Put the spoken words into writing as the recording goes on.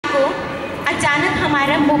अचानक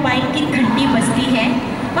हमारा मोबाइल की घंटी बजती है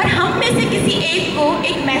और हम में से किसी एक को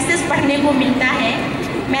एक मैसेज पढ़ने को मिलता है।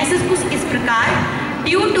 मैसेज कुछ इस प्रकार,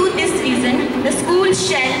 due to this reason the school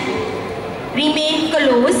shell remain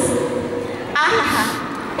close. आहा,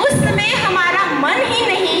 उस समय हमारा मन ही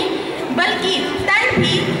नहीं बल्कि तन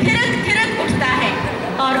भी थिरक थिरक उठता है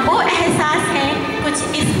और वो एहसास है कुछ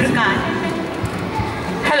इस प्रकार।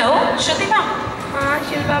 हेलो श्रुति मैम। हाँ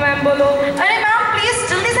शिल्पा मैम बोलो। अरे मैम प्लीज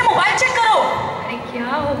जल्दी से मोबाइल चेक करो। अरे क्या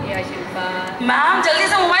हो गया शिल्पा? मैम जल्दी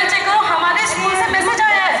से मोबाइल चेक करो, हमारे स्कूल से मैसेज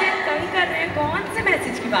आया है। तंग कर रहे हैं, कौन से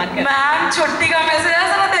मैसेज की बात कर रहे हैं? मैम छुट्टी का मैसेज है,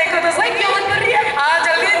 जरा देखो तो सही। क्या बात कर रही है? हाँ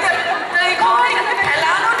जल्दी देखो,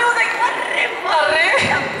 फैला दो न्यूज़। अरे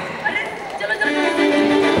अरे चलो चलो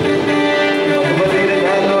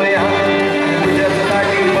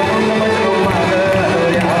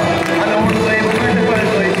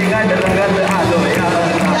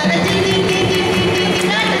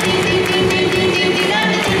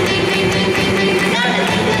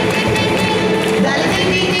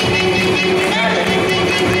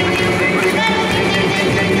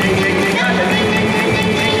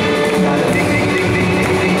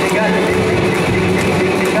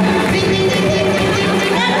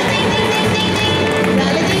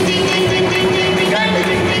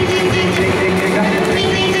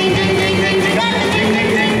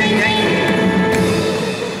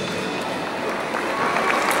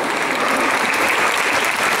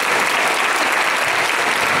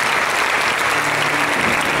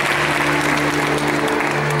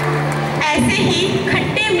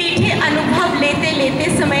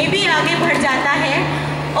समय भी आगे बढ़ जाता है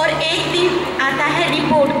और एक दिन आता है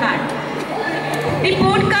रिपोर्ट कार्ड।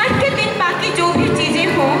 रिपोर्ट कार्ड के दिन बाकी जो भी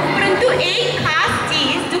चीज़ें हों, परंतु एक खास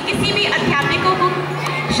चीज़ जो किसी भी अध्यापकों को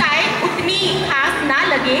शायद उतनी खास ना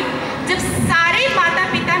लगे, जब सारे माता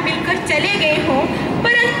पिता मिलकर चले गए हों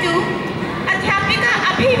परंतु अध्यापिका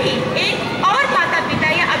अभी भी एक और माता पिता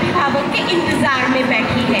या अभिभावक के इंतज़ार में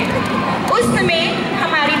बैठी है। उस समय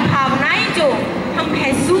हमारी भावनाएं जो हम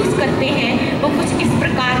महसूस करते हैं वो कुछ इस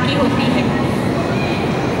प्रकार की होती है।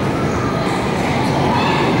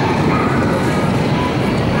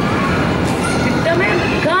 Victor ma'am,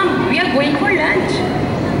 come, we are going for lunch.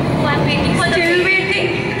 Oh, I'm waiting for Still waiting?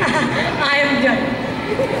 I am done.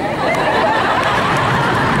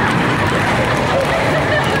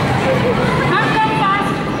 Ma'am, come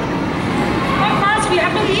fast. Come fast, we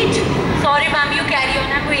have to eat. Sorry ma'am, you carry on.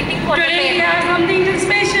 I'm waiting for Today we the have something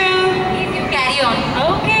special. Please you carry on.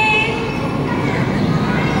 Okay.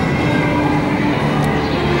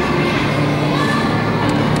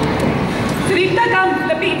 Sunita, come.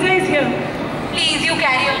 The pizza is here. Please you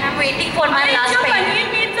carry on. I'm waiting for my last your payment. paneer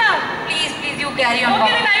pizza. Please you carry on.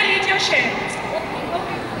 Okay, then I will eat your share.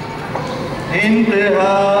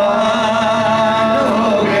 इंतहा हो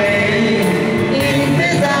गई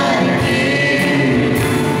इंतजार की,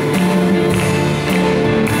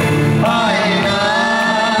 आए ना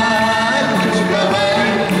कुछ खबर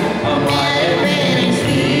हमारे पेरेंट्स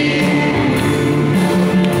की।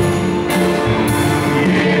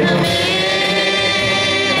 ये हमें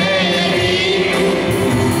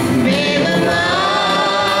बेवफा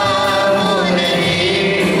हो नहीं,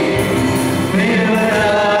 बेवफा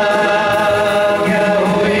क्या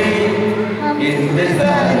हुई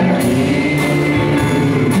इंतजार की।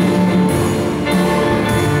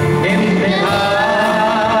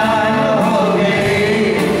 इम्तिहान हो गई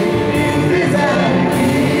इंतजार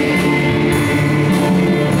की।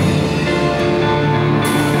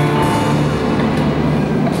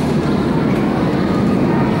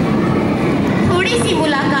 थोड़ी सी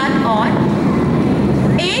मुलाकात और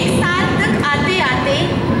एक साल तक आते आते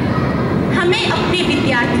हमें अपने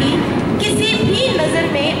विद्यार्थी किसी भी नज़र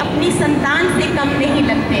में अपनी संतान से कम नहीं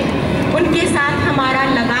लगते। उनके साथ हमारा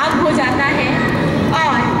लगाव हो जाता है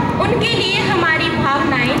और उनके लिए हमारी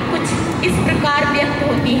भावनाएं कुछ इस प्रकार व्यक्त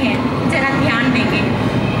होती हैं। जरा ध्यान देंगे।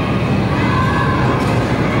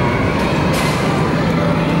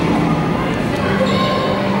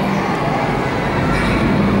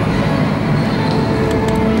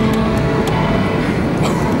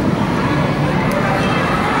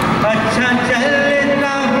 अच्छा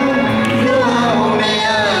चलता हूँ दुआओं में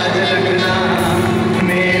याद रखना,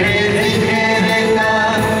 मेरे जिक्र का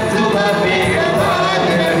सुबह पे आवाज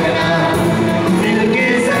रखना। दिल के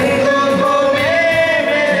संगों को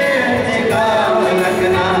मेरे अच्छे काम रखना।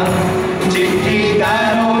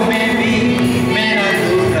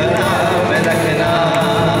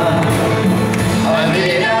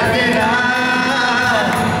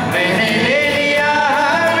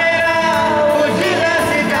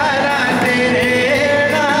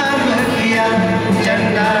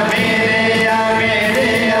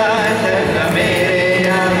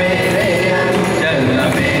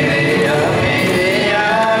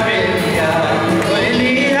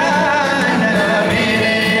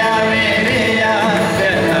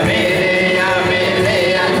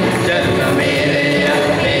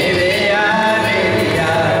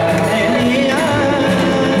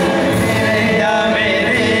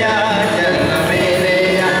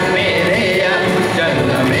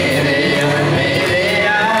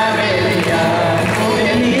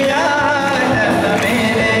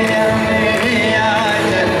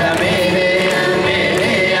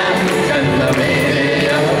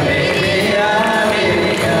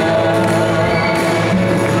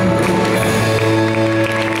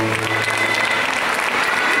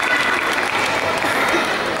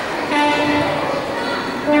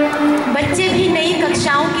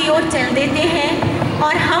 ओर चल देते हैं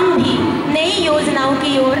और हम भी नई योजनाओं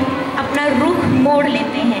की ओर अपना रुख मोड़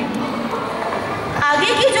लेते हैं।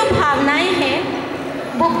 आगे की जो भावनाएं हैं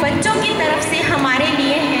वो बच्चों की तरफ से हमारे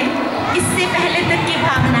लिए हैं। इससे पहले तक की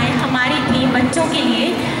भावनाएं हमारी थी बच्चों के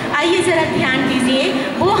लिए। आइए ज़रा ध्यान दीजिए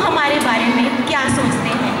वो हमारे बारे में क्या सोचते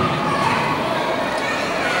हैं।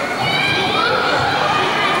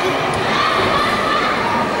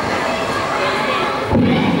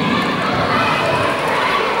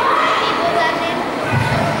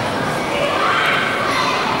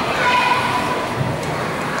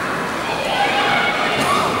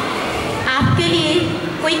 आपके लिए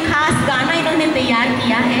कोई खास गाना इन्होंने तैयार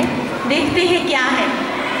किया है, देखते हैं क्या है।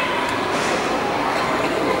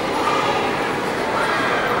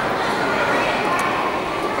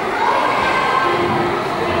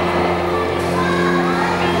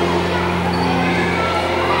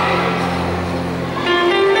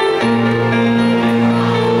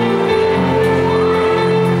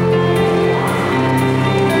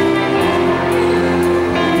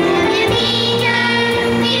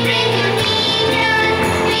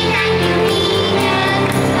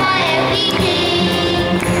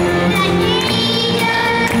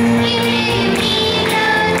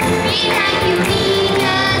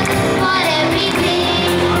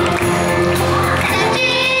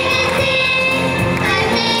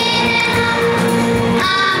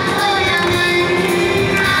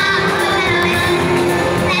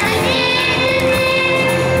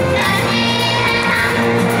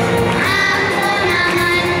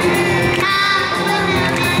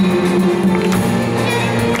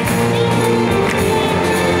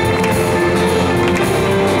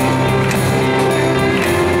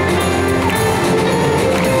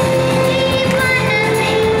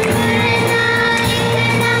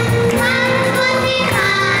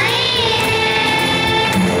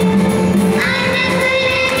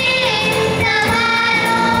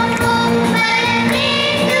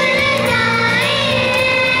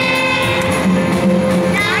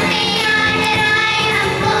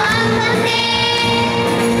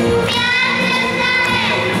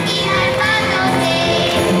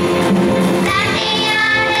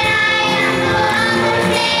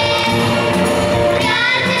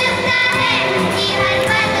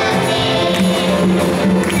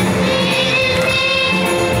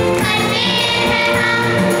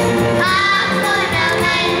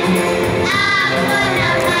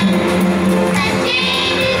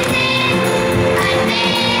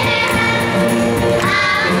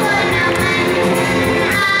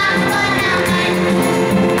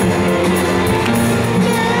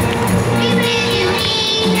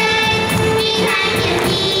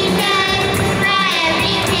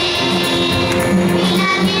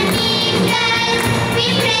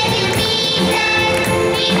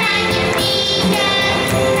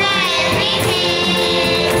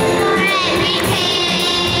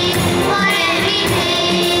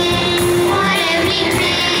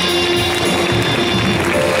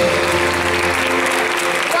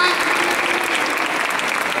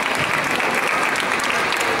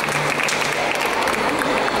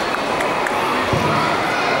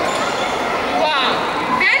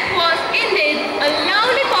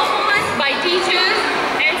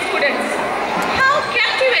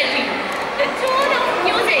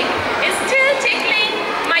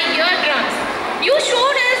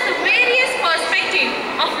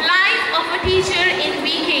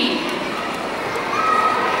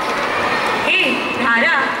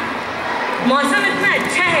 मौसम इतना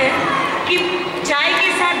अच्छा है कि चाय के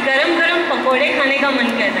साथ गरम गरम पकोड़े खाने का मन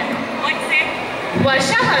कर रहा है।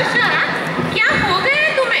 वर्षा वर्षा क्या हो गया है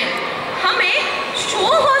तुम्हें? हमें शो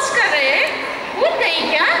होस्ट कर रहे हैं, भूल गई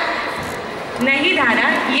क्या? नहीं धारा,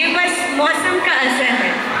 ये बस मौसम का असर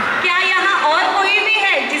है। क्या यहाँ और कोई भी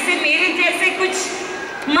है जिसे मेरे जैसे कुछ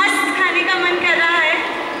मस्त खाने का मन कर रहा है?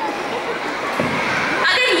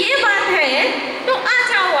 अगर ये बात है तो आ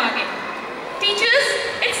जाओ आगे। Teachers,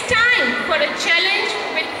 it's time for a challenge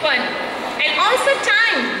with fun and also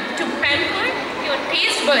time to pamper your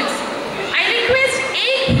taste buds. I request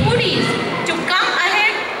 8 foodies to come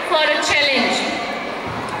ahead for a challenge.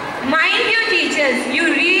 Mind you teachers, you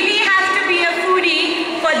really have to be a foodie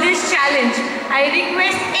for this challenge. I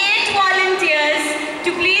request 8 volunteers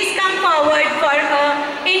to please come forward for a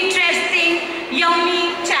interesting, yummy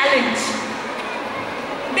challenge.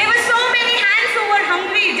 There were so many hands who were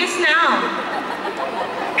hungry just now.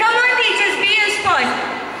 Come on teachers, be a sport.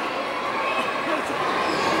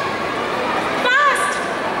 Fast!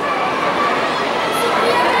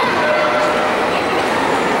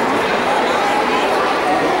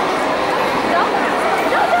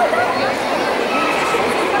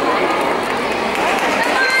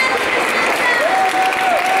 Come on!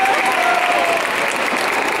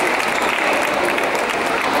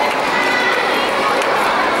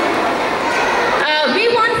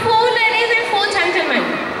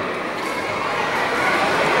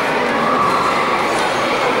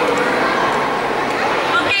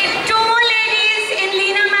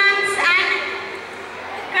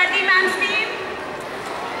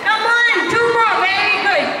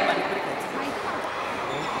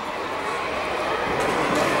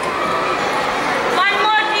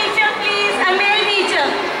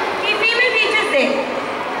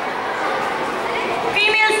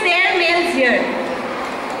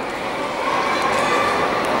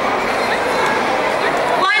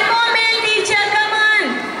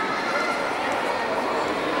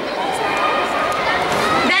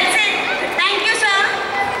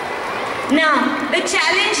 Now, the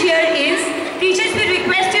challenge here is, teachers will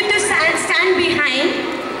request you to stand behind.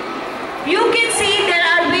 You can see there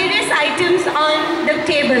are various items on the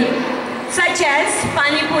table, such as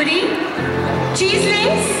pani puri, cheese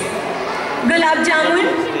links, gulab jamun,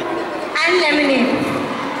 and lemonade.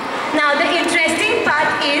 Now, the interesting part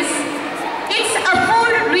is, it's a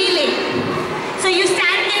food relay. So you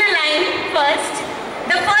stand in a line first.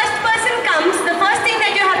 The first person comes, the first thing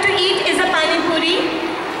that you have to eat is a pani puri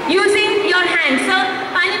using your hand. So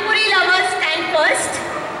pani puri lovers stand first.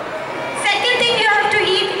 Second thing you have to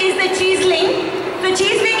eat is the cheese link. So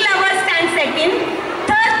cheese link lovers stand second.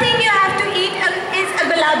 Third thing you have to eat is a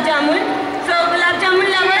gulab jamun. So gulab jamun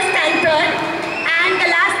lovers stand third. And the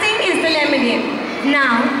last thing is the lemonade.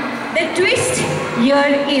 Now, the twist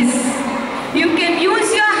here is, you can use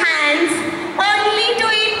your hands only to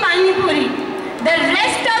eat pani puri. The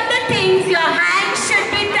rest of the things, your hands should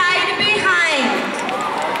be tied behind.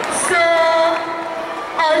 So,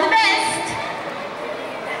 all the best.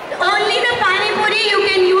 Only the pani puri you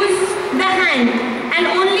can use the hand. And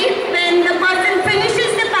only when the person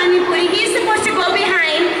finishes the pani puri, he is supposed to go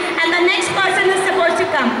behind and the next person is supposed to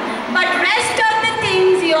come. But rest of the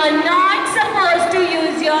things, you are not supposed to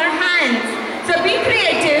use your hands. So be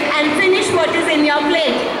creative and finish what is in your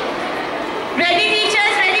plate. Ready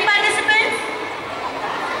teachers? Ready participants?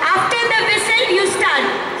 After the whistle, you start.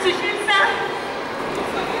 Sushil sir?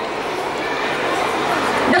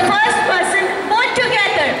 The first person, both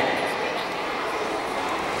together.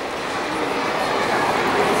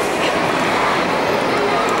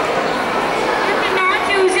 You cannot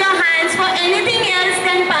use your hands for anything else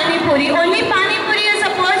than pani puri. Only pani puri is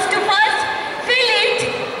supposed to first fill it,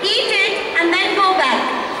 eat it, and then go back.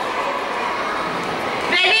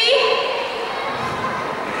 Ready?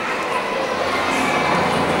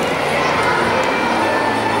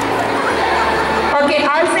 Okay,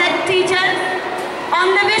 all set teachers? On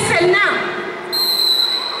the whistle now.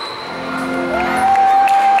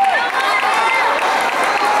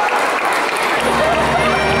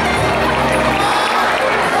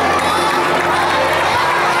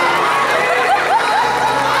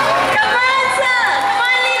 Come on, sir. Come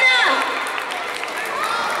on, Lina.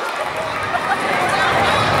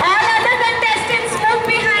 All other contestants move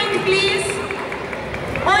behind, please.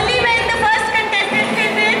 Only when the first contestant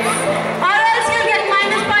visits, or else you'll get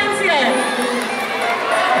minus points here.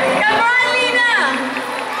 Come on, Lina.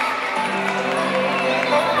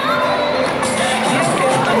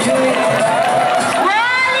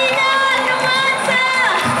 Wow, Lina, come on, sir.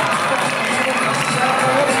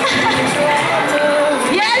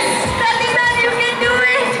 Yes, Pratima, you can do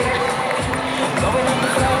it.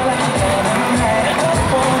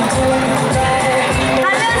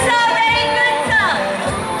 Hello, sir. Very good, sir.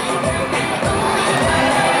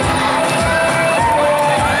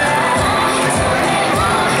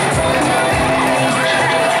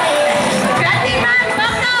 Pratima,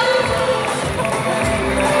 welcome.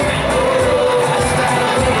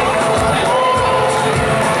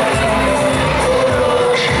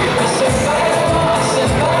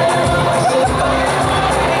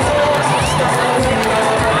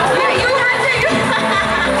 You have to use.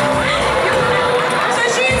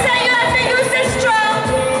 Sushil sir, you have to use the straw.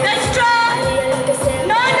 The straw.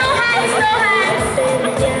 No hands, no hands.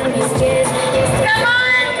 Come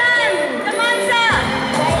on, man. Come on, sir.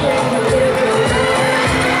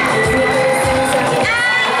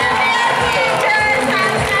 And the real teachers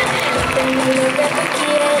have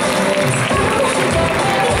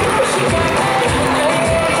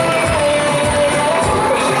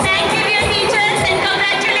Thank you, dear teachers, and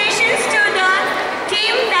congratulations to the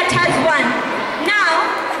team that has won. Now,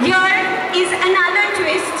 here is another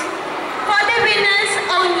twist for the winners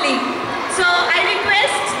only. So, I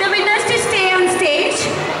request the winners to stay on stage.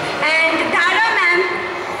 And Tara ma'am,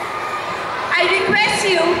 I request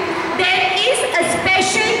you, there is a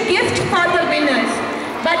special gift for the winners.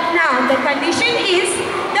 But now, the condition is,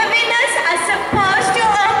 the winners are supposed to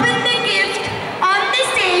open the gift on the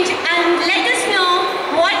stage and let us know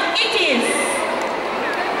what it is.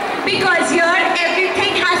 Because here,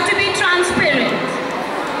 everything has to be transparent.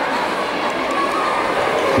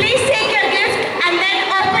 Please take your gift and then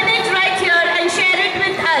open it right here and share it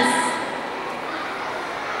with us.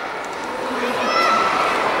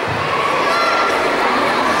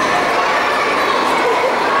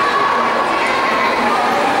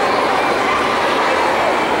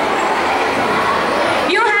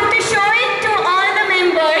 You have to show it to all the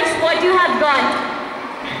members what you have got.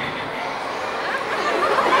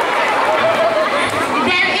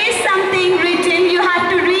 There is something written, you have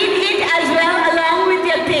to read it as well along with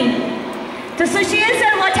your. So Sushil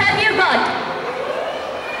sir, what have you got?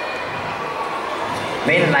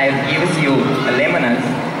 When life gives you lemons,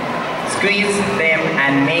 squeeze them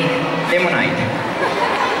and make lemonade.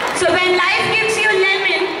 So when life gives you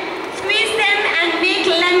lemon, squeeze them and make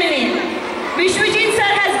lemonade. Vishwajit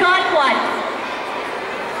sir has got what?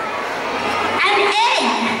 An egg.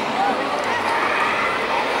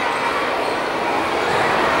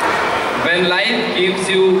 When life gives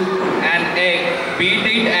you an egg, beat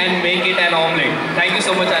it and make it an omelette. Thank you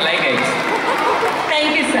so much. I like eggs.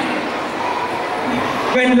 Thank you, sir.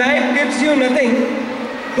 When life gives you nothing,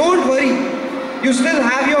 don't worry. You still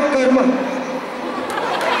have your karma.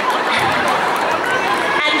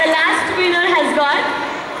 And the last winner has got?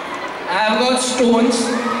 I have got stones.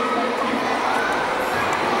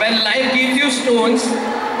 When life gives you stones,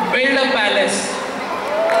 build a palace.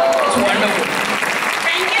 It's wonderful.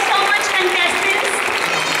 Thank you so much, contestants.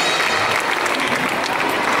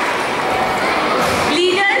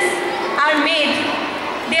 Leaders are made.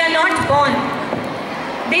 They are not born.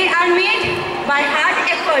 They are made by hard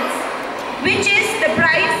efforts, which is the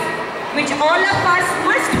price which all of us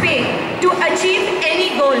must pay to achieve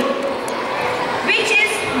any goal, which is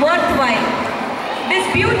worthwhile. This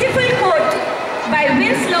beautiful quote by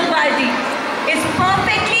Vince Lombardi is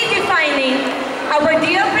perfectly defining our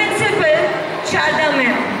dear principal, Sharda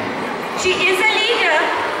ma'am. She is a leader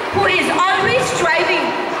who is always striving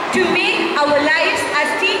to make our lives as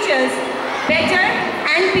teachers better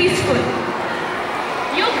and peaceful.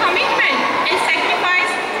 Your commitment and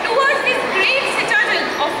sacrifice towards this great citadel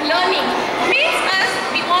of learning makes us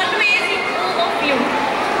be always in awe of you.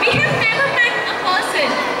 We have never met a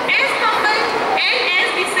person as humble and as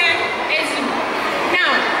decent as you.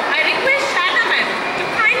 Now, I request Shana ma'am to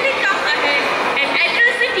kindly come ahead and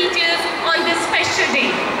address the teachers on this special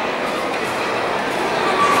day.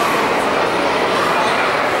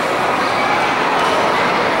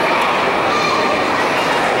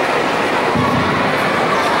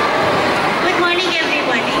 Good morning,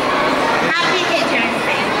 everybody. Happy Teachers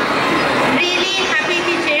Day. Really happy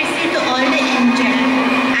Teachers Day to all the angels.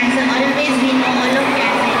 As always, we know all of you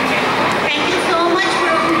as angels. Thank you so much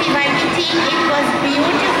for the YP team. It was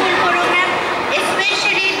beautiful program,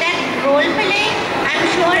 especially that role play. I'm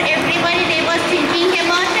sure everybody they was thinking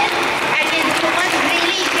about it, and it was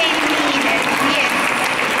really they needed. Yes,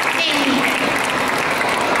 they needed.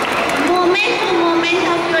 Moment to moment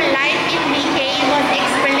of your life in VK was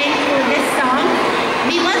explained through this song.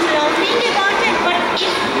 We was laughing about it, but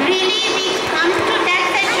if really we come to that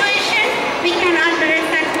situation, we can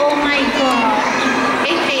understand, oh my God,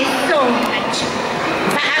 it is so much.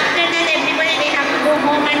 But after that, everybody, they have to go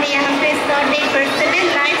home and they have to start their personal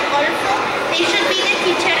life also. They should be the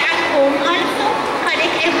teacher at home also,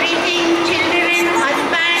 correct everything, children,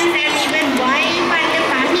 husband, and even wife and the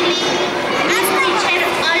family. As teacher,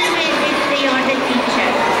 always if they are the teacher.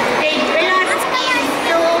 They blood is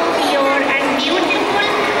so pure and beautiful.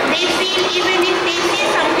 They feel even if they see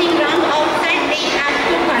something wrong outside, they have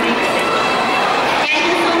to correct it. Thank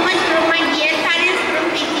you so much from my dear parents from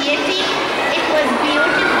PTA team. It was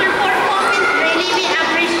beautiful performance. Really we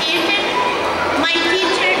appreciate it. My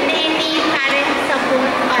teacher, they need parent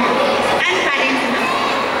support always. And parents know.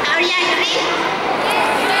 Are you agree?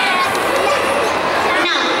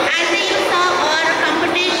 Now, as you saw, our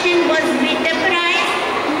competition was with the prize.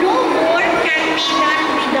 No more can be done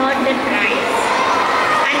without the prize.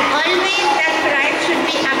 And always that prize should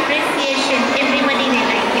be appreciation. Everybody they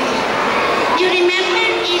like it. You remember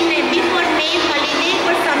before May holiday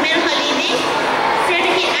or summer holiday, said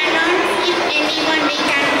he announced if anyone they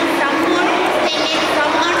can do some more, they make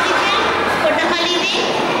some article for the holiday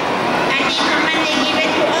and they come and they give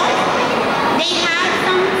it to us. They have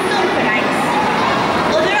some surprise.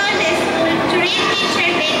 Overall, the school three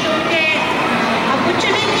teachers they took the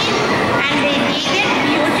opportunity and they did it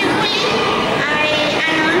beautifully.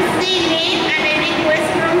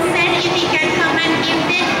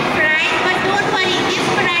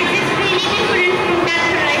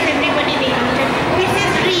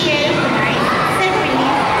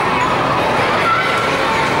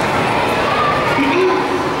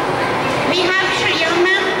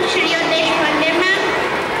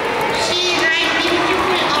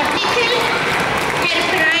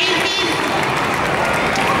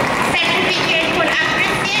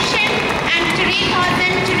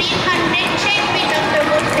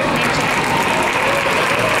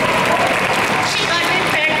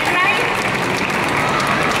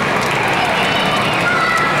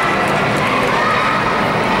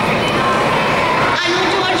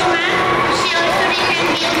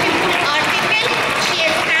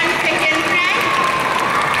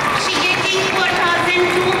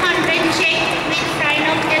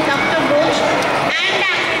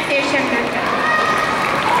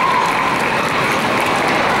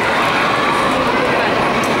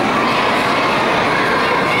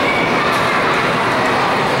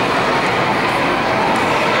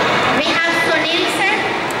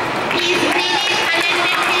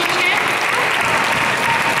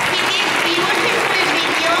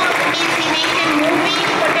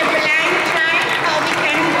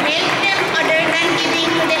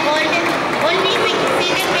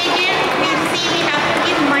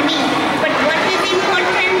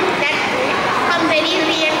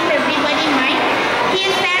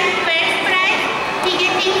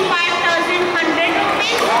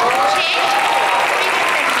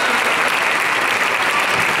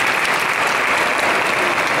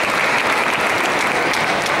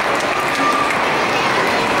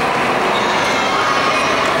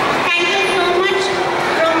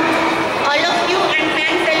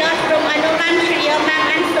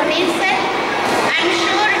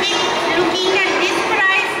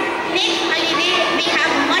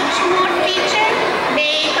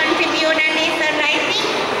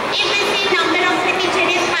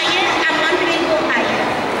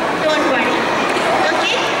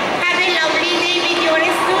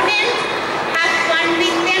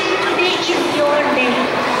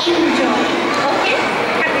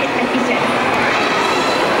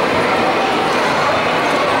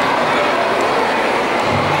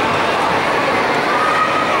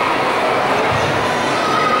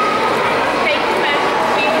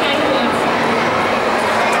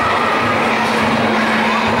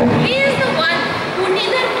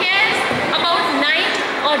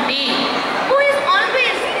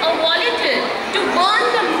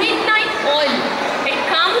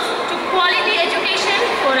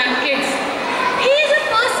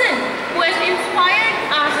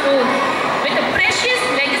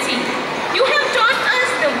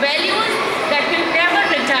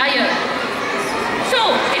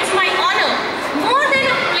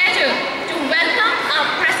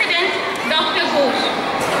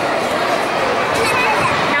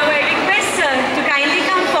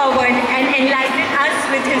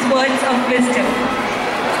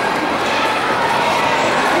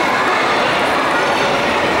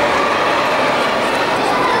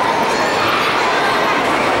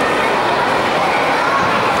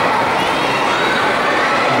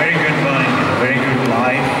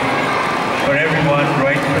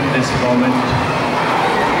 moment,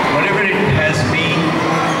 whatever it has been,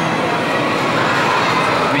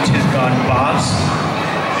 which has gone past,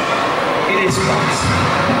 it is past.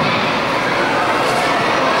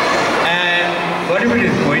 And whatever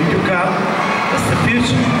is going to come is the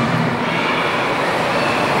future.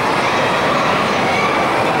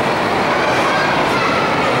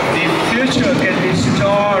 Future can be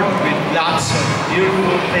stored with lots of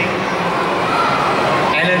beautiful things: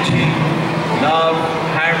 energy, love,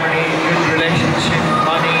 harmony, good relationship,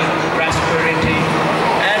 money, prosperity,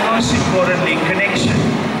 and most importantly, connection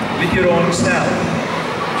with your own self.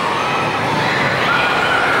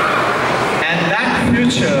 And that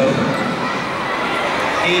future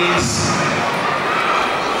is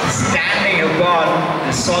standing upon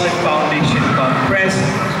the solid foundation called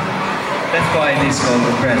present. That's why it is called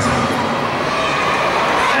the present.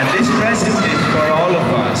 And this present is for all of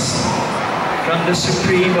us, from the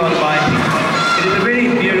Supreme Almighty. It is a very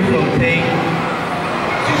beautiful thing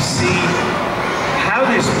to see how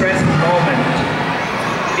this present moment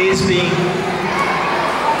is being,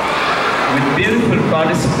 with beautiful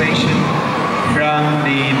participation from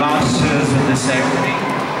the masters of the ceremony,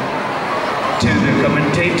 to the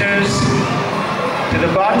commentators, to the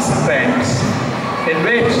participants, in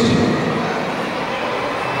which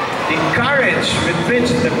the courage with which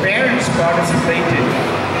the parents participated,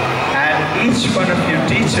 and each one of you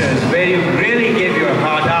teachers, where you really gave your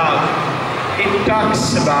heart out, it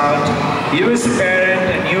talks about you as the parent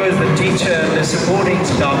and you as the teacher and the supporting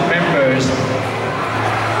staff members,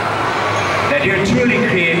 that you're truly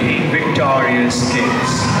creating victorious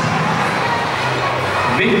kids.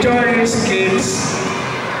 Victorious kids,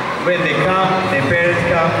 when they come, their parents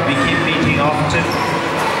come, we keep meeting often,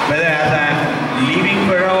 whether as I'm leaving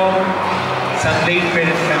for home, some late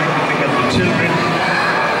parents coming to pick up the children,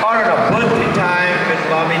 or on a birthday time when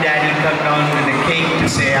mom and daddy come down with a cake to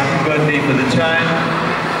say happy birthday for the child,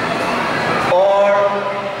 or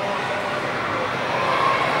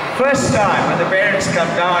first time when the parents come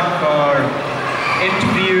down for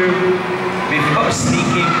interview before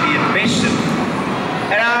seeking the admission.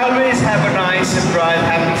 And I always have a nice surprise,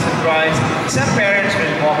 happy surprise. Some parents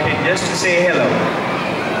will walk in just to say hello.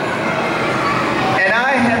 And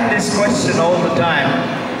I have this question all the time.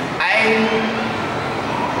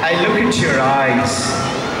 I look at your eyes.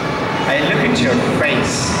 I look at your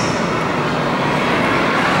face.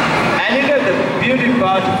 And you know the beauty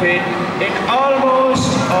part of it, in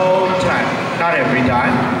almost all time, not every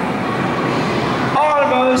time,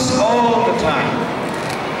 almost all the time.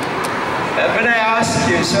 When I ask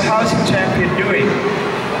you, so how's your champion doing?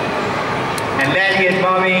 And daddy and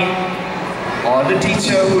mommy, or the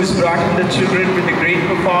teacher who's brought in the children with a great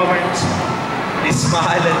performance, they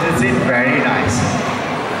smile and they say, very nice.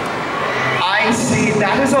 I say,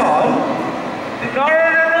 that is all? No,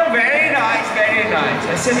 very nice, very nice.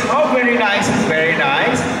 I said, how very nice is very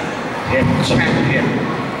nice? They're champion,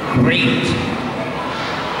 great.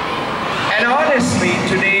 And honestly,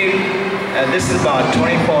 today, this is about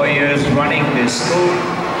 24 years running this school.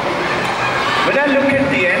 When I look at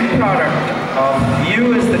the end product of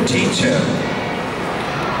you as the teacher,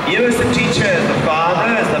 as the father,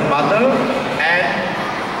 as the mother, and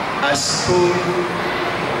a school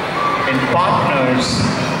in partners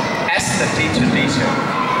as the teacher.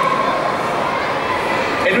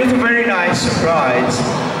 It was a very nice surprise.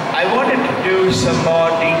 I wanted to do some more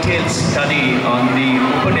detailed study on the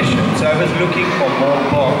Upanishads, so I was looking for more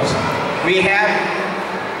books. We have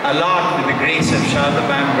a lot with the grace of Shanta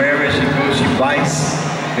ma'am, wherever she goes, she buys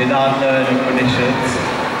without the Upanishads.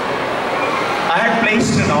 I had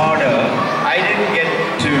placed an order. I didn't get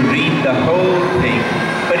to read the whole thing,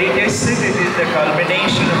 but it is the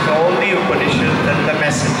culmination of all the Upanishads and the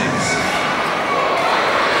messages.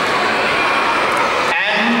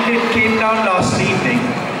 And it came down last evening,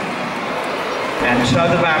 and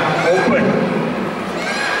Shanta ma'am opened.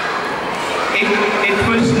 It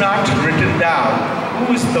was not written down.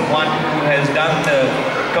 Who is the one who has done the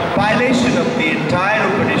compilation of the entire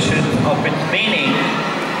Upanishad of its meaning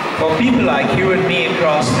for people like you and me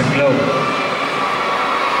across the globe?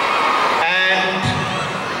 And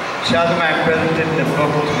Shadman presented the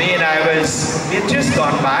book to me, and we had just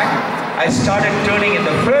gone back. I started turning, and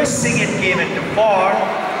the first thing it came into form,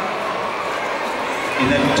 in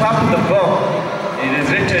the top of the book, it is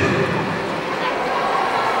written,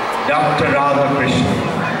 Dr. Radha Krishna.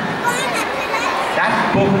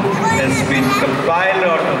 That book has been compiled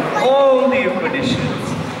out of all the Upanishads.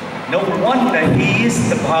 No wonder he is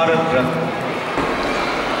the Bharat Ratna.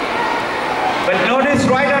 But notice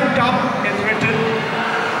right on top is written,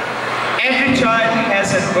 every child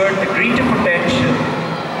has at birth the greater potential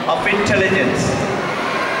of intelligence.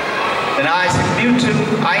 than Isaac Newton,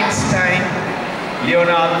 Einstein,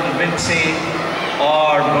 Leonardo da Vinci,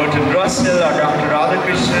 or Bertrand Russell, or Dr.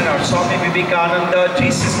 Radhakrishnan, or Swami Vivekananda,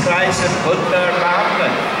 Jesus Christ, and Buddha, or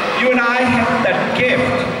Muhammad. You and I have that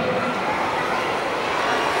gift.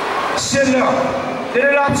 So look,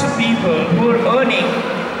 there are lots of people who are earning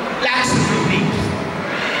lakhs of rupees.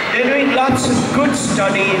 They're doing lots of good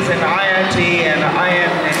studies in IIT and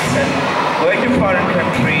IMS and going to foreign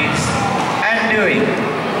countries and doing.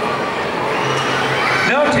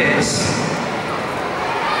 Notice,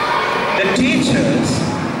 the teachers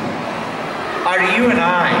are you and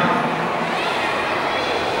I.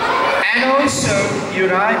 And also, you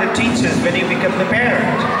and I, the teachers, when you become the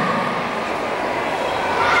parent.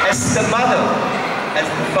 As the mother, as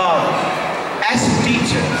the father, as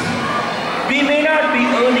teachers, we may not be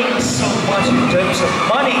earning so much in terms of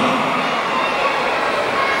money.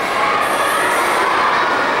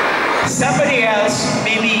 Somebody else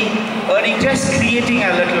may be earning just creating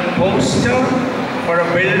a little poster for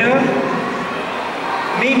a builder,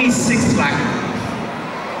 maybe 6 lakh.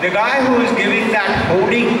 The guy who is giving that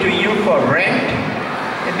holding to you for rent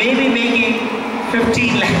may be making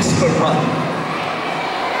 15 lakhs per month.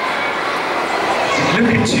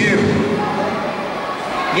 Look at you.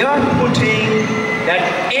 You're putting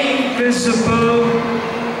that invisible,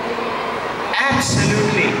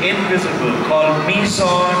 absolutely invisible, called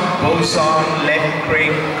meson, boson, lead,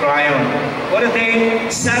 crank, cryon. What are they?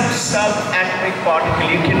 Subatomic particle.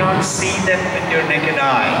 You cannot see them with your naked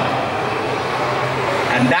eye.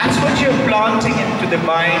 And that's what you're planting into the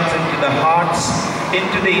minds, into the hearts,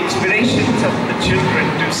 into the inspirations of the children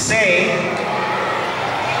to say,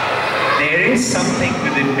 there is something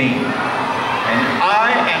within me. And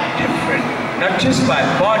I am different, not just by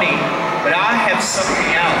body, but I have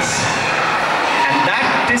something else. And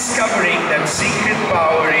that discovering that secret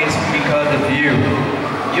power is because of you.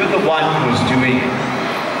 You're the one who's doing it.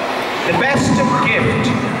 The best of gift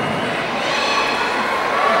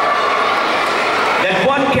that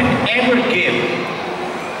one can ever give.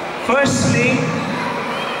 Firstly,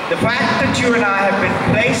 the fact that you and I have been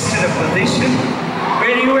placed in a position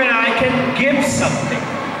where you and I can give something.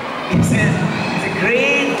 It's a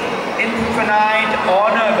great, infinite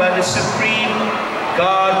honor by the Supreme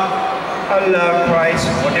God, Allah, Christ,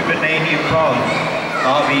 whatever name you call,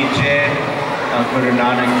 Abi, Jai, Guru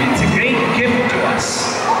Nanak. It's a great gift to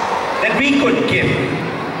us that we could give.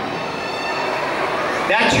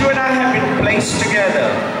 That you and I have been placed together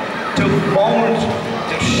to mold,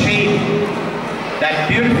 to shape that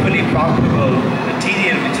beautifully profitable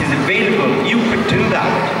material which is available. You could do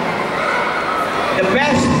that. The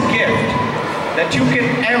best gift that you can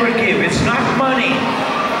ever give is not money,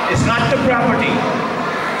 it's not the property,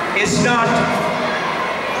 it's not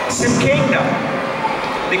some kingdom.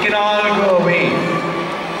 They can all go away.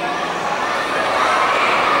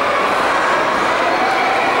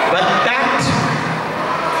 But that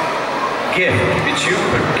gift which you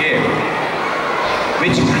could give,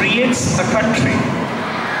 which creates a country,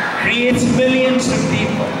 creates millions of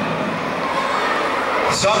people.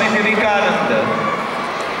 Swami Vivekananda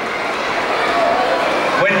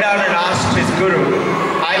went down and asked his guru,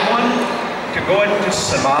 I want to go into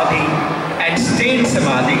Samadhi and stay in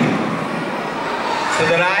Samadhi so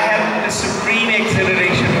that I have the supreme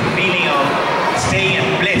exhilaration of feeling of staying in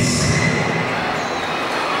bliss.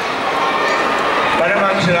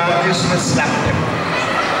 Paramahansa Ramakrishna slapped him.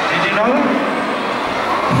 Did you know that?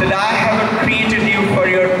 That I haven't created you for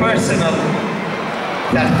your personal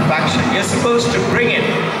satisfaction. You're supposed to bring it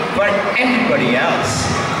for everybody else.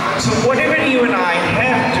 So whatever you and I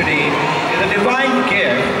have today is a divine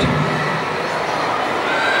gift.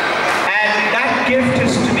 And that gift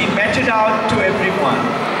is to be meted out to everyone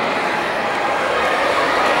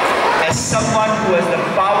as someone who has the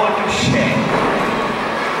power to share.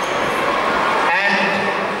 And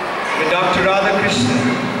when Dr.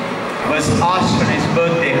 Radhakrishnan was asked on his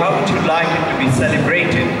birthday, how would you like it to be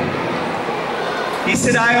celebrated? He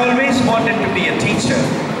said, I always wanted to be a teacher.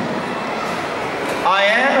 I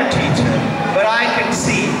am a teacher, but I can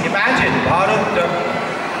see, imagine Bharat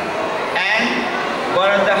and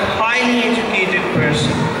one of the highly educated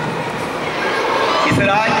person. He said,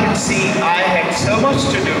 I can see I had so much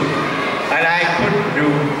to do and I couldn't do.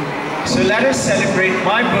 So let us celebrate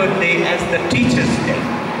my birthday as the Teacher's Day.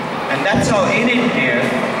 And that's how in India,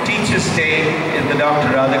 Teacher's Day is the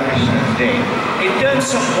Dr. Radhakrishna's Day. In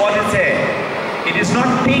terms of what is there, it is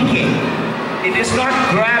not taking, it is not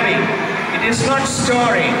grabbing, it is not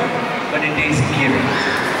storing, but it is giving.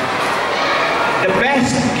 The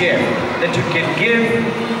best gift that you can give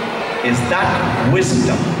is that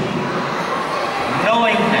wisdom,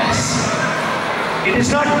 knowingness. It is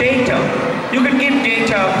not data. You can give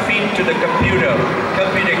data feed to the computer.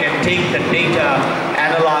 Computer can take the data,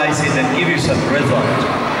 analyze it, and give you some result.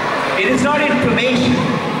 It is not information.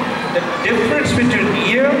 The difference between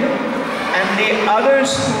you and the other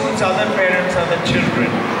schools, other parents, other children.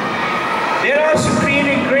 They are also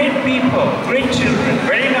creating great people, great children,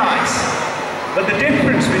 very nice. But the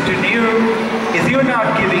difference between you is you're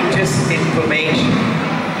not giving just information.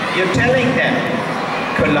 You're telling them,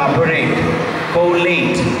 collaborate,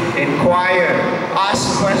 collate, inquire,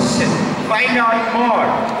 ask questions, find out more.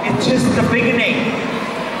 It's just the beginning.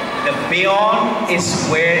 The beyond is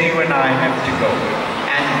where you and I have to go.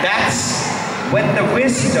 And that's when the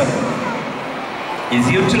wisdom is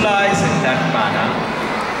utilized in that manner,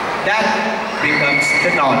 that becomes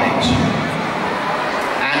the knowledge.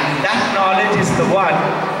 And that knowledge is the one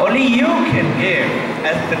only you can give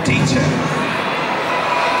as the teacher.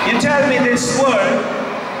 You tell me this world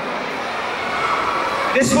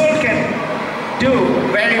can do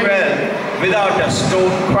very well without a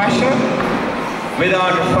stone crusher,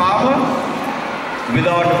 without a farmer,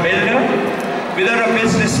 without a builder, without a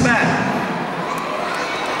businessman.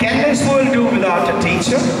 Can this world do without a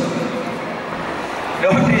teacher?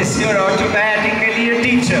 Notice you're automatically a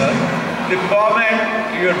teacher the moment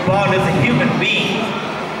you're born as a human being.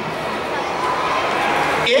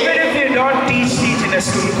 Even if you don't teach in a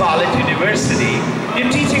school, college, university,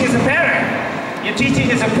 you're teaching as a parent. You're teaching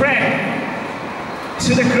as a friend.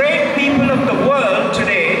 So the great people of the world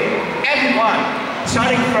today, everyone,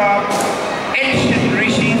 starting from ancient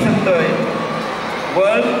rishis of the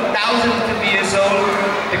world, thousands of years old,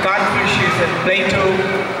 the Confucius and Plato,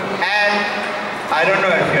 and I don't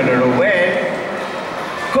know if you're aware,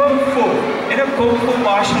 Kung Fu. You know Kung Fu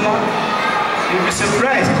martial art? You'll be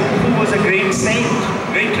surprised. Kung Fu was a great saint,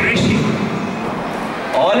 great rishi.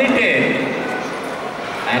 All he did,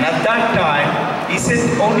 and at that time, he said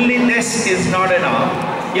only this is not enough.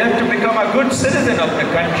 You have to become a good citizen of the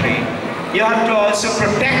country. You have to also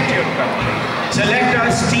protect your country. So let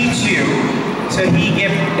us teach you. So he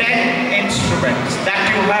gave 10 instruments that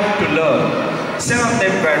you have to learn. Some of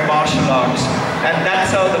them were martial arts. And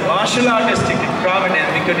that's how the martial art is taken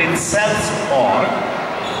prominence, because it sells more.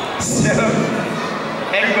 So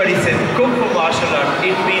everybody said Kung Fu martial art,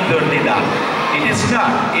 it means only that. It is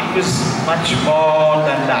not. It was much more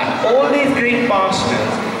than that. All these great masters,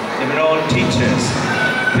 they were all teachers.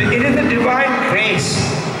 It is a divine grace,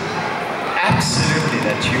 absolutely,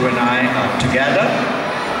 that you and I are together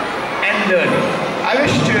and learning. I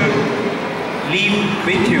wish to leave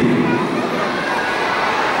with you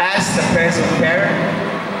as the present parent,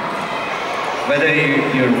 whether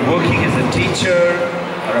you're working as a teacher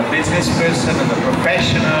or a business person or a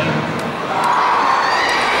professional,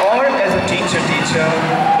 or as a teacher,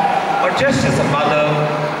 or just as a mother,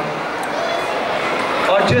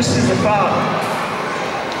 or just as a father,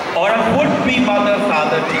 or a would-be mother,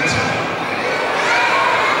 father, teacher.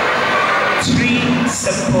 3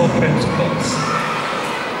 simple principles.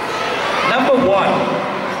 Number 1,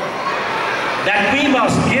 that we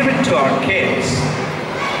must give it to our kids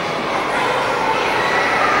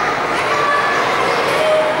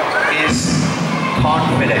is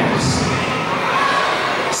confidence.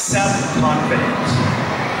 Self-confidence.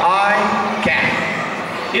 I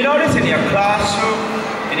can. You notice in your classroom,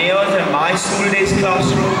 in yours and my school days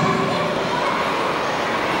classroom,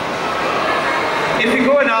 if you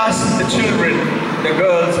go and ask the children, the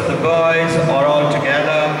girls and the boys are all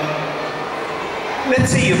together,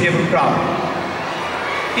 let's say you give a problem.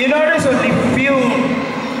 You notice only few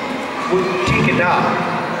would take it up.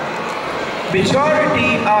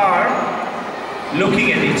 Majority are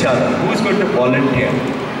looking at each other. Who's going to volunteer?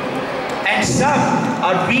 And some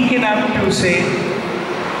are weak enough to say,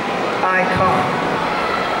 I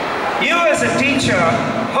can't. You as a teacher,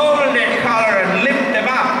 hold their collar and lift them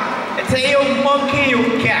up and say, you monkey,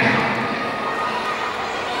 you can.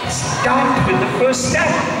 Start with the first step.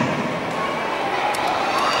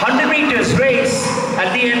 100 meters race,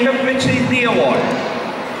 at the end of which is the award.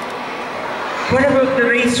 What about the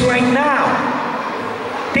race right now?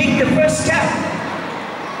 Take the first step.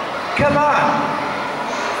 Come on.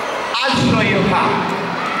 I'll show you how.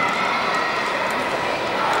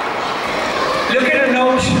 Look at an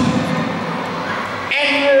ocean.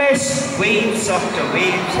 Endless waves after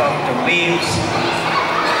waves after waves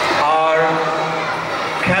are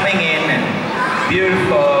coming in and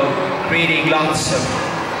beautiful, creating lots of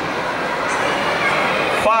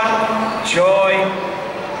fun, joy,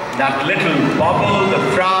 that little bubble, the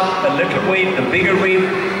froth, the little wave, the bigger wave.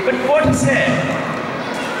 But what is it?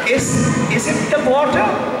 Is it the water?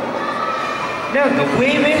 No, the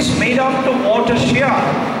wave is made of the water shear.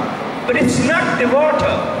 But it's not the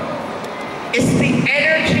water. It's the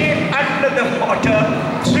energy under the water,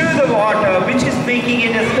 through the water, which is making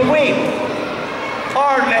it as the wave.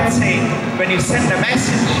 Or let's say, when you send a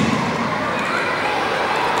message.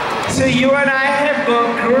 So you and I have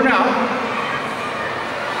grown up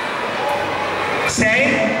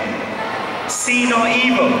saying, see no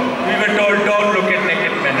evil. We were told, don't look at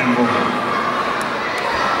naked men and women.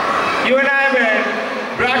 You and I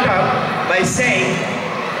were brought up by saying,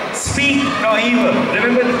 speak no evil.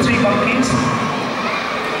 Remember the three monkeys?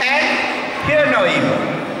 And hear no evil.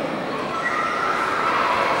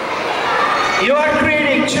 You are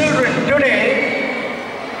creating children today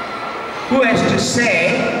who has to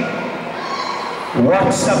say,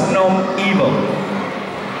 what's up no evil.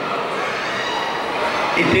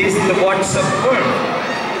 It is the what's up word.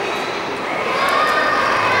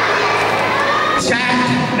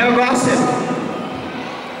 Chat, no gossip.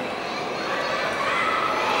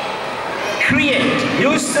 Create,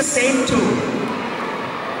 use the same tool.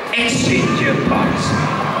 Exchange your thoughts.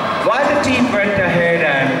 While the team went ahead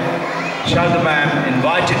and Shaldamam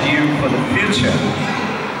invited you for the future,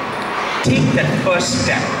 take that first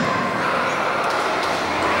step.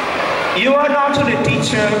 You are not only a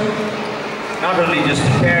teacher, not only just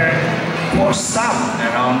a parent, for some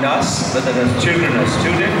around us, whether as children or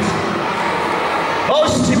students.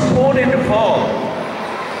 Most important of all,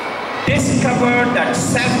 discover that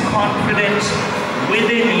self-confidence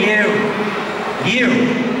within you.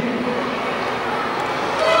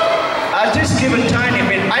 I'll just give a tiny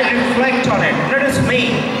bit. I reflect on it. That is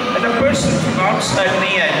me. As a person from outside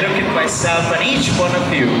me, I look at myself, and each one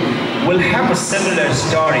of you will have a similar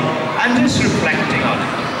story. I'm just reflecting on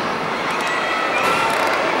it.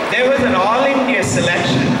 There was an all-India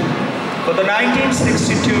selection for the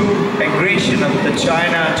 1962 migration of the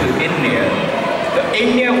China to India.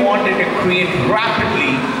 India wanted to create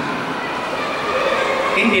rapidly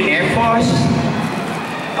Indian Air Force,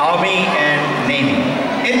 Army and Navy.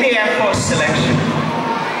 In the Air Force selection,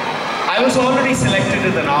 I was already selected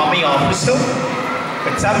as an Army officer,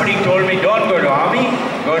 but somebody told me, don't go to Army,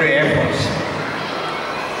 go to Air Force.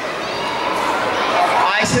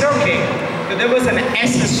 I said, okay. So there was an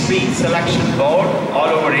SSB selection board all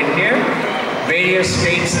over India, various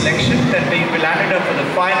state selections, and we landed up for the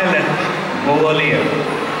final at Gwalior.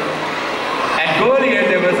 At Gwalior,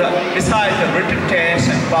 there was besides the written test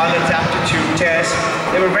and pilot's aptitude test,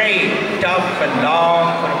 they were very tough and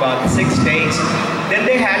long for about 6 days. Then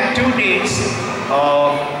they had 2 days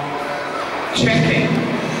of checking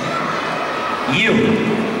you.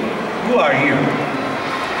 Who are you?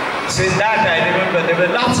 So in that I remember there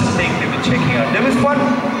were lots of things they were checking out. There was one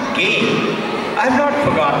game, I've not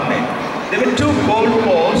forgotten it. There were 2 goal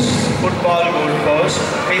posts, football goal posts,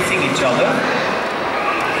 facing each other.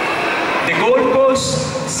 The goal post,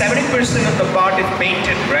 70% of the part is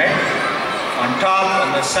painted red. On top,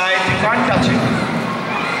 on the side, you can't touch it.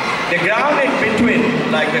 The ground in between,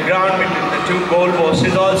 like the ground between the 2 goal posts,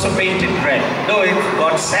 is also painted red, though it's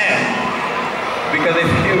got sand. Because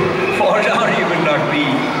if you fall down, you will not be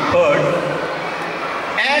hurt.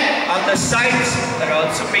 And on the sides are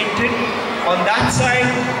also painted. On that side,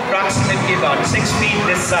 approximately about 6 feet,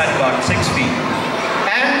 this side about 6 feet.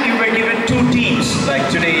 And you were given 2 teams, like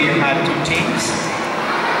today you had 2 teams.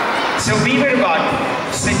 So we were about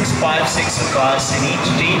 5, 6 of us in each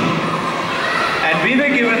team. And we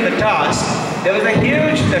were given the task. There was a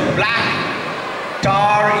huge, that black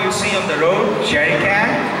tar you see on the road, jerry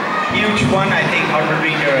can. Huge one, I think 100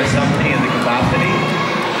 liter or something in the capacity.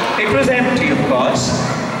 It was empty, of course,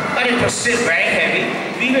 but it was still very heavy.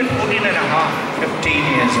 We were 14 and a half, 15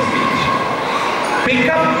 years of age. Pick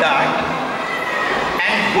up that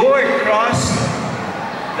and go across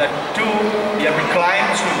the 2, you have to climb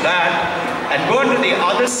through that and go to the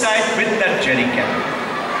other side with that jerry can.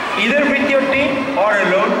 Either with your team or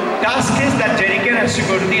alone. Task is that jerry can has to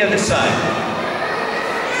go to the other side.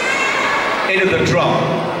 Into the drum.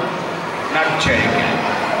 Not jerry can.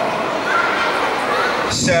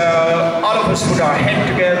 So all of us put our head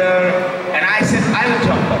together and I said, I will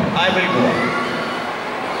jump up, I will go up.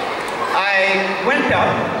 I went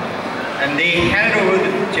up and they handed over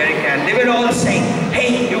the jerry can. They were all saying,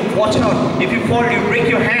 hey, you watch out, if you fall, you break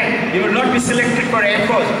your hand, you will not be selected for Air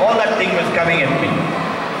Force. All that thing was coming at me.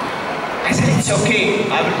 I said, it's okay,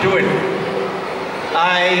 I will do it.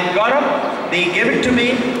 I got up, they gave it to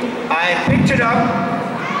me, I picked it up,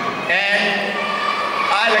 and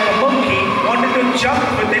I, like a monkey, wanted to jump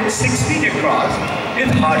with it 6 feet across.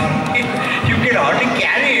 It's hard. You can hardly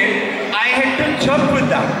carry it. I had to jump with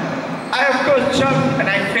that. I, of course, jumped and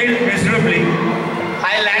I failed miserably.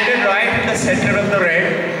 I landed right in the center of the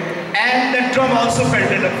red And the drum also felt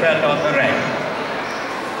on the right.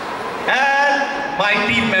 And my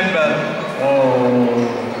team member,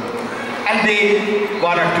 and they,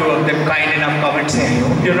 one or two of them kind enough come and say, I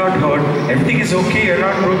hope you're not hurt, everything is okay, you're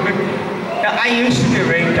not broken. Now, I used to be a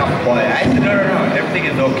very tough boy. I said, no, everything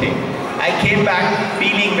is okay. I came back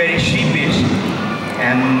feeling very sheepish,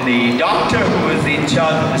 and the doctor who was in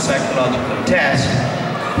charge of the psychological test,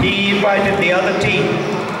 he invited the other team.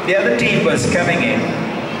 The other team was coming in.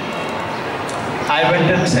 I went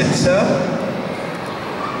and said, sir,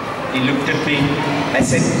 he looked at me. I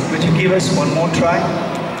said, would you give us one more try?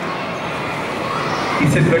 He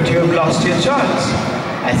said, but you have lost your chance.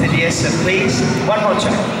 I said, yes, sir, please, one more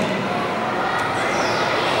try.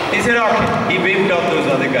 He said, okay. He waved off those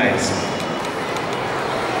other guys.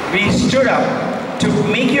 We stood up to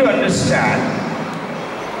make you understand.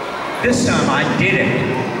 This time I did it.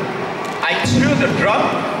 I threw the drum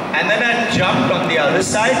and then I jumped on the other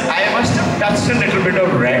side. I must have touched a little bit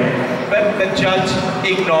of red, but the judge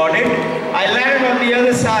ignored it. I landed on the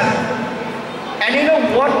other side. And you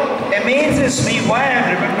know what amazes me, why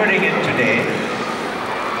I'm remembering it today?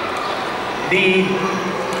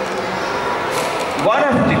 One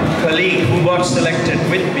of the colleagues who got selected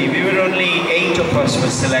with me, we were only 8 of us were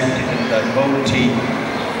selected in the whole team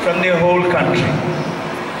from the whole country.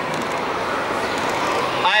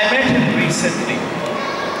 I met him recently.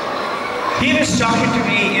 He was talking to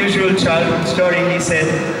me, usual childhood story. He said,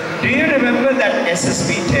 do you remember that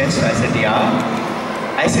SSB test? I said,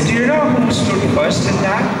 yeah. I said, do you know who stood first in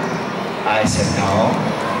that? I said, no.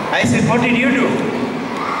 I said, what did you do?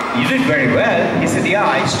 You did very well. He said, yeah,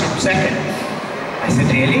 I stood second. I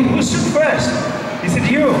said, really? Who stood first? He said,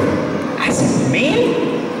 you. I said, me?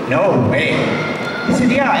 No way. He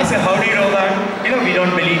said, yeah. I said, how do you know that? You know, we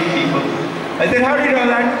don't believe people. I said, how do you know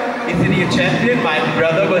that? He said, you champion. My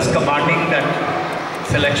brother was commanding that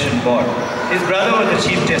selection board. His brother was the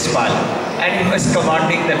chief test pilot, and he was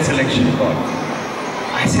commanding that selection board.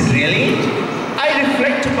 I said, really? I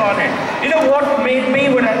reflect upon it. You know what made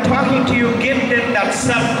me, when I'm talking to you, give them that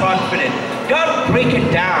self-confidence. Don't break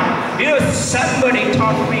it down. You know, somebody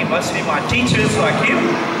taught me, must be my teachers like you.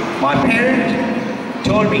 My parent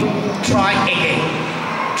told me, try again.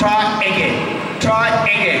 Try again. Try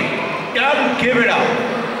again. Don't give it up.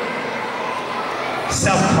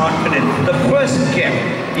 Self-confidence, the first gift.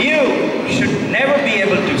 You should never be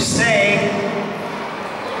able to say,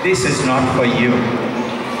 this is not for you.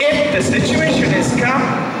 If the situation has come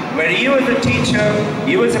where you as a teacher,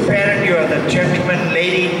 you as a parent, you are the gentleman,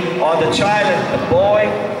 lady, or the child, the boy,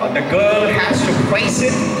 or the girl has to face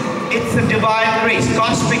it, it's a divine grace.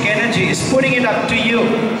 Cosmic energy is putting it up to you.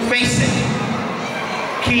 Face it.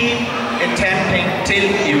 Keep attempting till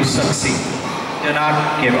you succeed. Do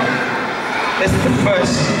not give up. That's the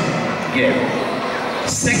first gift.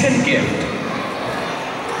 Second gift.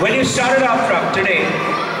 When you started off from today,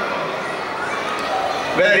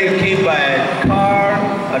 whether you came by a car,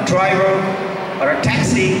 a driver, or a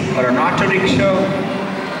taxi, or an auto rickshaw,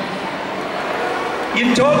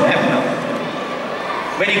 you told them no.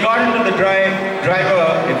 When you got into the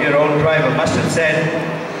driver, if your own driver must have said,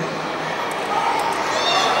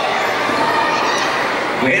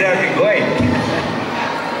 where are we going?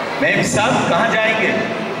 Ma'am sahab, kahan jayenge?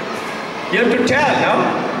 You have to tell, no?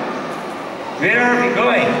 Where are we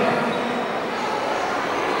going?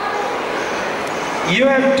 You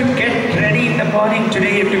have to get ready in the morning.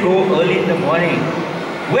 Today you have to go early in the morning.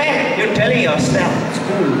 Where? You're telling yourself,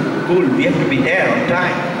 school, we have to be there on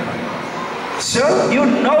time. So you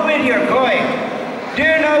know where you're going. Do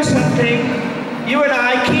you know something? You and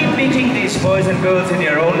I keep meeting these boys and girls in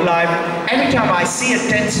your own life. Every time I see a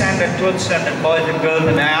 10th standard, 12th standard boys and girls,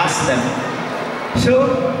 and I ask them, so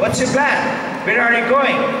what's your plan? Where are you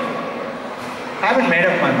going? I haven't made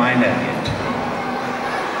up my mind yet.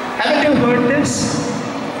 Haven't you heard this?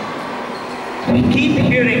 We keep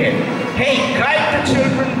hearing it. Hey, guide the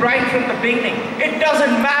children right from the beginning. It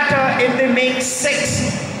doesn't matter if they make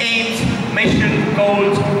 6 aims, mission,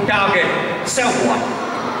 goals, target. So what?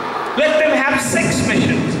 Let them have 6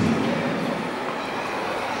 missions.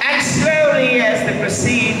 And slowly as they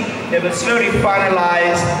proceed, they will slowly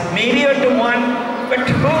finalize. Maybe onto one, but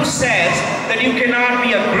who says that you cannot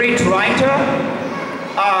be a great writer,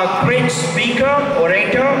 a great speaker,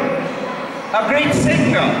 orator, a great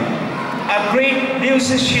singer, a great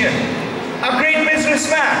musician, a great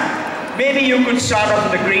businessman. Maybe you could start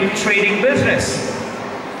off with a great trading business.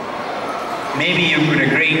 Maybe you could be a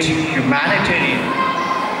great humanitarian.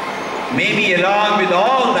 Maybe along with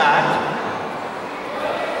all that,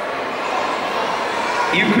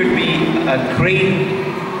 you could be a great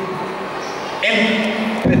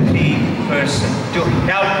empathy person. person to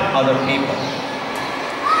help other people.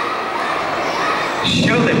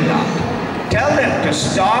 Show them that. Tell them to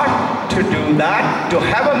start to do that, to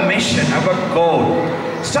have a mission, have a goal.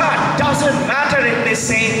 Start. Doesn't matter if they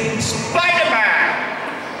say Spider-Man.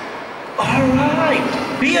 All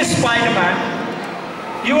right, be a Spider-Man.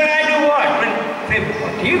 You and I do what?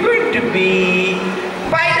 What are you going to be?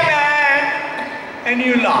 Spider-Man. And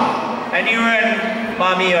you laugh. And you and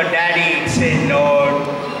mommy or daddy say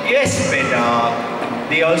no. Yes, beta.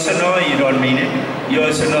 They also know you don't mean it. You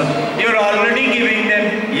also know you're already giving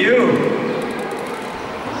them you.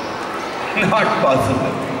 Not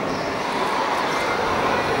possible.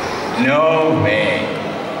 No way.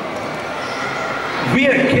 We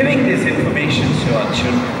are giving this information to our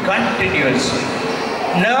children continuously.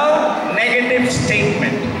 No negative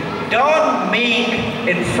statement. Don't make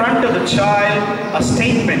in front of the child a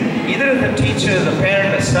statement, either the teacher, the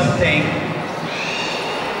parent, or something,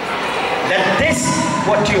 that this,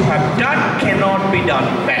 what you have done, cannot be done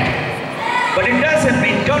better. But it doesn't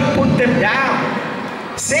mean don't put them down.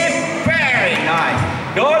 Say very nice.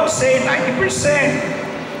 Don't say 90%.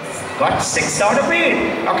 Got 6 out of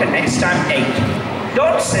 8. Okay, next time 8.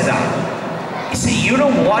 Don't say that. You see, you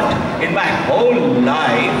know what? In my whole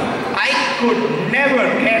life, I could never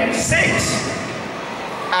get 6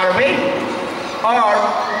 out of 8 or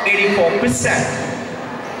 84%.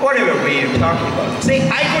 Whatever way you're talking about. Say,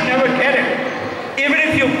 I could never get it. Even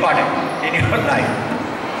if you got it in your life.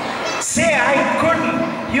 Say, I couldn't.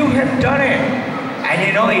 You have done it. And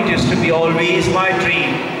you know, it used to be always my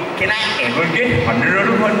dream. Can I ever get 100 out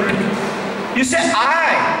of 100? You say,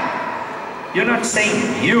 I. You're not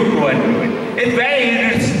saying you go and do it. It's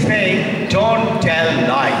very easy to say, don't tell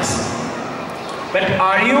lies. But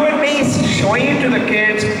are you and me showing to the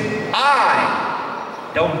kids,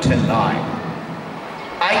 I don't tell lie.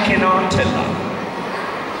 I cannot tell lie.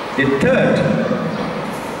 The third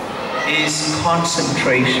is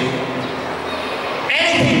concentration.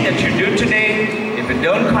 Anything that you do today, if you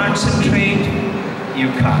don't concentrate,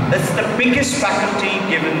 you can't. That's the biggest faculty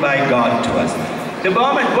given by God to us. The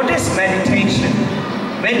moment, what is meditation?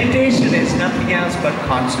 Meditation is nothing else but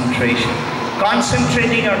concentration.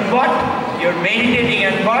 Concentrating on what? You're meditating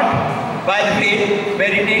on what? By the way,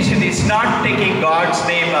 meditation is not taking God's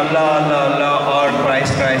name, Allah, Allah, Allah, or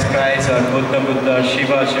Christ, Christ, Christ, or Buddha, Buddha,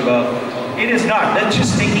 Shiva, Shiva. It is not. That's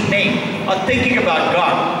just taking name or thinking about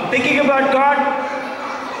God. Thinking about God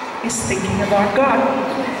is thinking about God.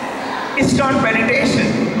 It's not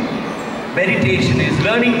meditation. Meditation is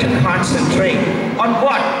learning to concentrate on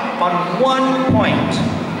what? On one point.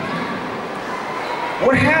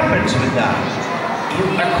 What happens with that? You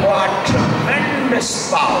acquire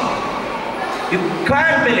tremendous power. You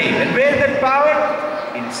can't believe. And where's that power?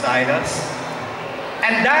 Inside us.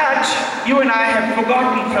 And that you and I have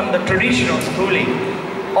forgotten from the traditional schooling.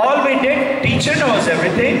 All we did, teacher knows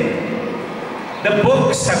everything. The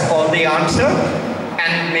books have all the answer.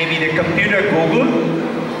 And maybe the computer Google.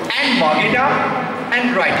 And mug it up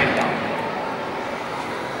and write it down.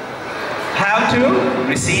 How to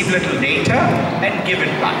receive little data and give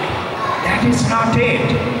it back. That is not it.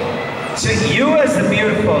 So you as the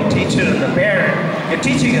beautiful teacher and the parent, you're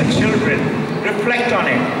teaching your children, reflect on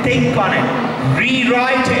it, think on it,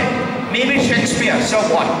 rewrite it. Maybe Shakespeare, so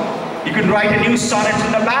what? You can write a new sonnet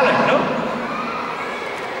in the ballad, no?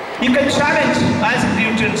 You can challenge Isaac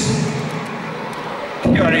Newton's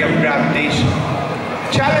theory of gravitation.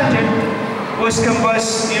 Challenge it. Worst come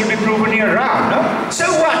worst, you'll be proven you're wrong, no?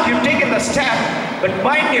 So what? You've taken the step. But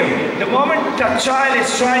mind you, the moment a child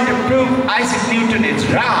is trying to prove Isaac Newton is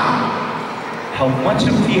wrong, how much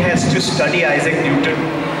of he has to study Isaac Newton?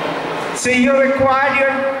 So you acquired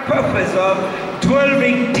your purpose of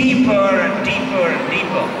delving deeper and deeper and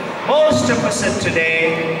deeper. Most of us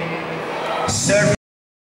today serve